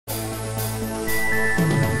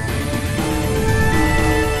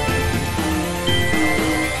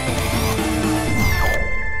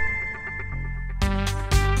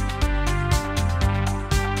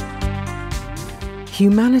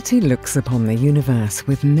Humanity looks upon the universe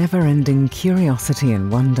with never-ending curiosity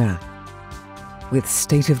and wonder. With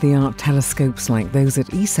state-of-the-art telescopes like those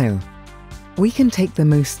at ESO, we can take the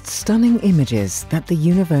most stunning images that the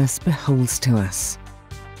universe beholds to us.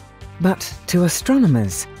 But to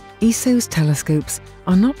astronomers, ESO's telescopes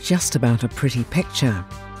are not just about a pretty picture.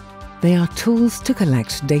 They are tools to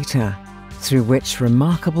collect data, through which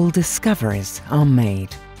remarkable discoveries are made.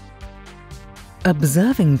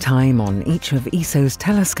 Observing time on each of ESO's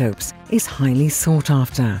telescopes is highly sought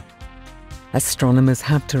after. Astronomers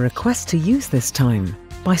have to request to use this time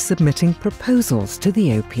by submitting proposals to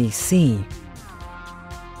the OPC.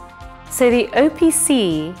 So the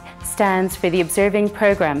OPC stands for the Observing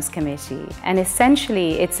Programs Committee, and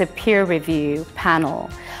essentially it's a peer review panel.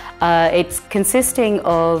 It's consisting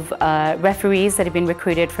of referees that have been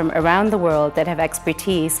recruited from around the world that have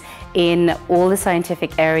expertise in all the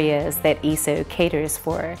scientific areas that ESO caters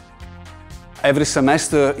for. Every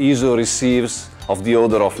semester, ESO receives of the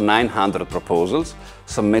order of 900 proposals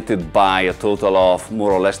submitted by a total of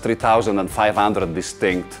more or less 3,500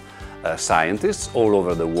 distinct scientists all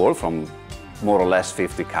over the world from more or less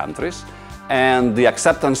 50 countries. And the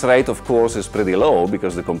acceptance rate, of course, is pretty low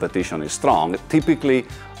because the competition is strong. Typically,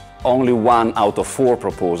 only 1 out of 4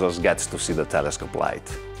 proposals gets to see the telescope light.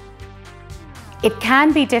 It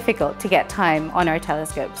can be difficult to get time on our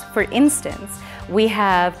telescopes. For instance, we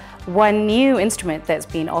have one new instrument that's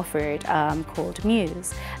been offered called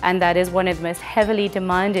Muse, and that is one of the most heavily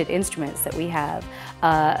demanded instruments that we have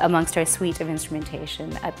amongst our suite of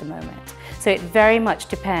instrumentation at the moment. So it very much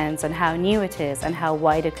depends on how new it is and how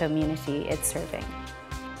wide a community it's serving.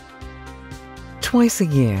 Twice a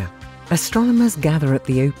year, astronomers gather at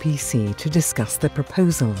the OPC to discuss the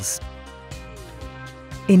proposals.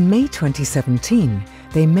 In May 2017,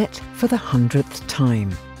 they met for the 100th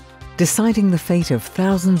time, deciding the fate of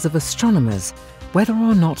thousands of astronomers whether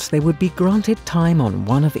or not they would be granted time on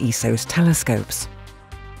one of ESO's telescopes.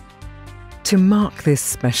 To mark this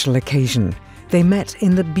special occasion, they met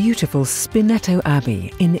in the beautiful Spinetto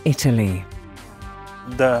Abbey in Italy.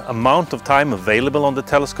 The amount of time available on the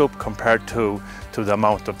telescope compared to the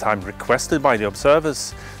amount of time requested by the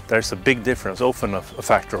observers, there's a big difference, often a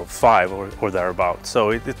factor of 5 or thereabouts.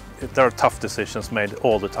 So there are tough decisions made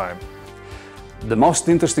all the time. The most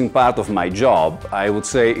interesting part of my job, I would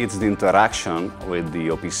say, it's the interaction with the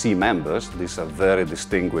OPC members. These are very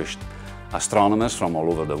distinguished astronomers from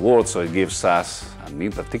all over the world, so it gives us, and me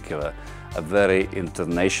in particular, a very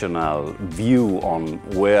international view on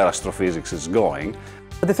where astrophysics is going.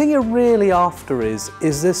 But the thing you're really after is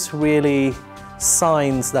this really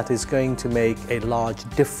science that is going to make a large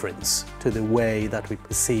difference to the way that we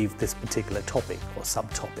perceive this particular topic or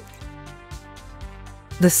subtopic?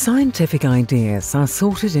 The scientific ideas are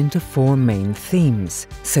sorted into 4 main themes,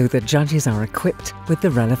 so the judges are equipped with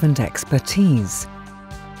the relevant expertise.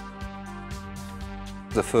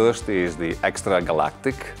 The first is the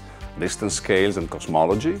extragalactic distance scales and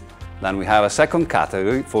cosmology. Then we have a second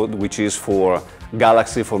category which is for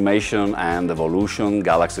galaxy formation and evolution,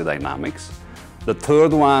 galaxy dynamics. The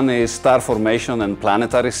third one is star formation and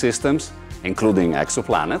planetary systems, including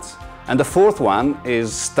exoplanets. And the fourth one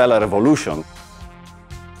is stellar evolution.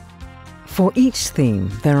 For each theme,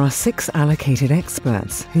 there are 6 allocated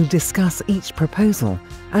experts who discuss each proposal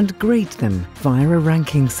and grade them via a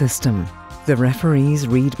ranking system. The referees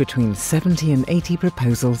read between 70 and 80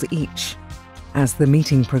 proposals each. As the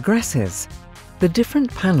meeting progresses, the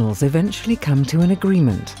different panels eventually come to an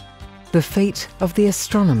agreement. The fate of the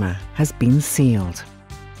astronomer has been sealed.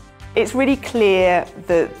 It's really clear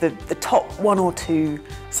that the top 1 or 2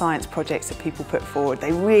 science projects that people put forward,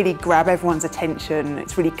 they really grab everyone's attention.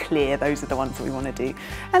 It's really clear those are the ones that we want to do.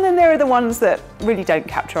 And then there are the ones that really don't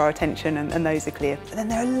capture our attention, and those are clear. But then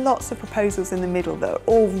there are lots of proposals in the middle that are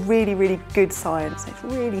all really, really good science. It's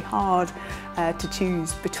really hard to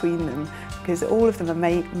choose between them because all of them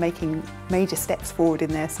are making major steps forward in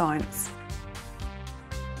their science.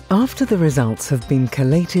 After the results have been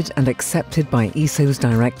collated and accepted by ESO's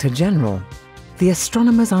Director General, the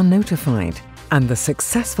astronomers are notified and the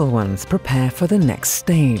successful ones prepare for the next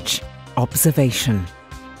stage, observation.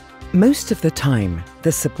 Most of the time,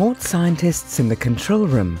 the support scientists in the control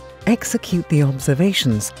room execute the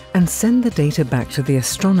observations and send the data back to the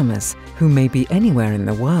astronomers who may be anywhere in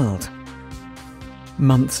the world.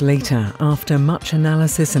 Months later, after much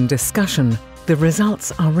analysis and discussion, the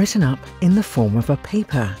results are written up in the form of a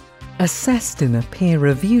paper, assessed in a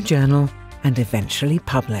peer-review journal, and eventually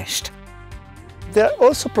published. There are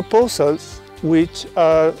also proposals which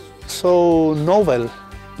are so novel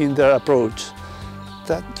in their approach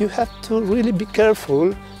that you have to really be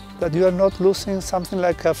careful that you are not losing something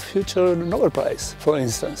like a future Nobel Prize, for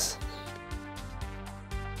instance.